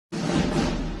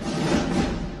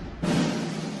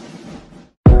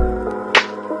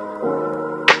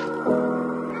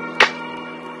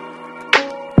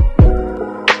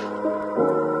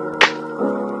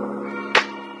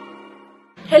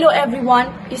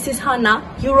everyone, this is Hannah,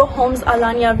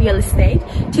 EUROHOMESALANYA Real Estate.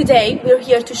 Today we're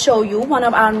here to show you one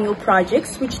of our new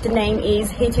projects, which the name is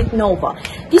Hitit Nova.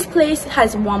 This place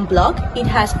has one block, it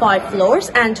has 5 floors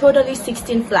and totally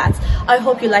 16 flats. I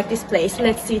hope you like this place.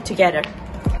 Let's see it together.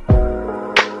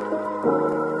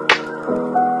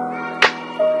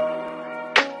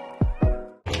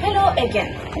 Hello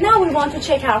again. Now we want to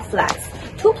check our flats.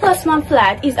 2+1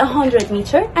 flat is 100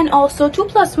 meters, and also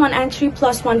 2+1 and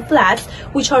 3+1 flats,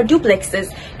 which are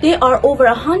duplexes. They are over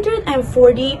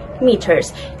 140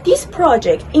 meters. This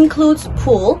project includes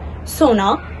pool,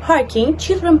 sauna, parking,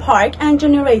 children park, and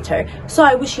generator. So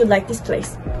I wish you like this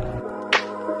place.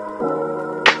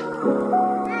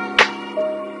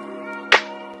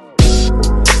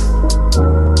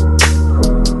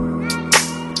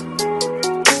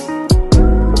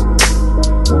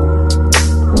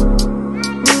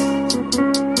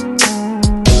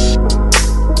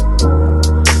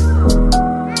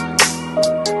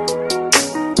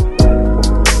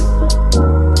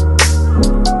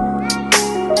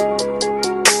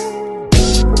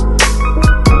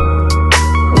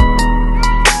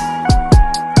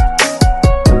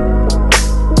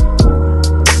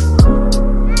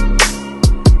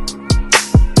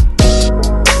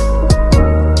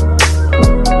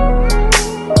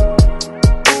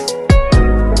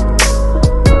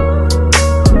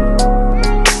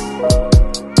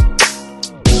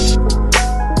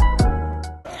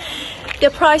 The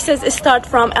prices start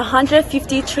from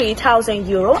 153,000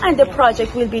 euro and the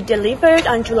project will be delivered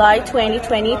on July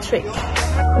 2023.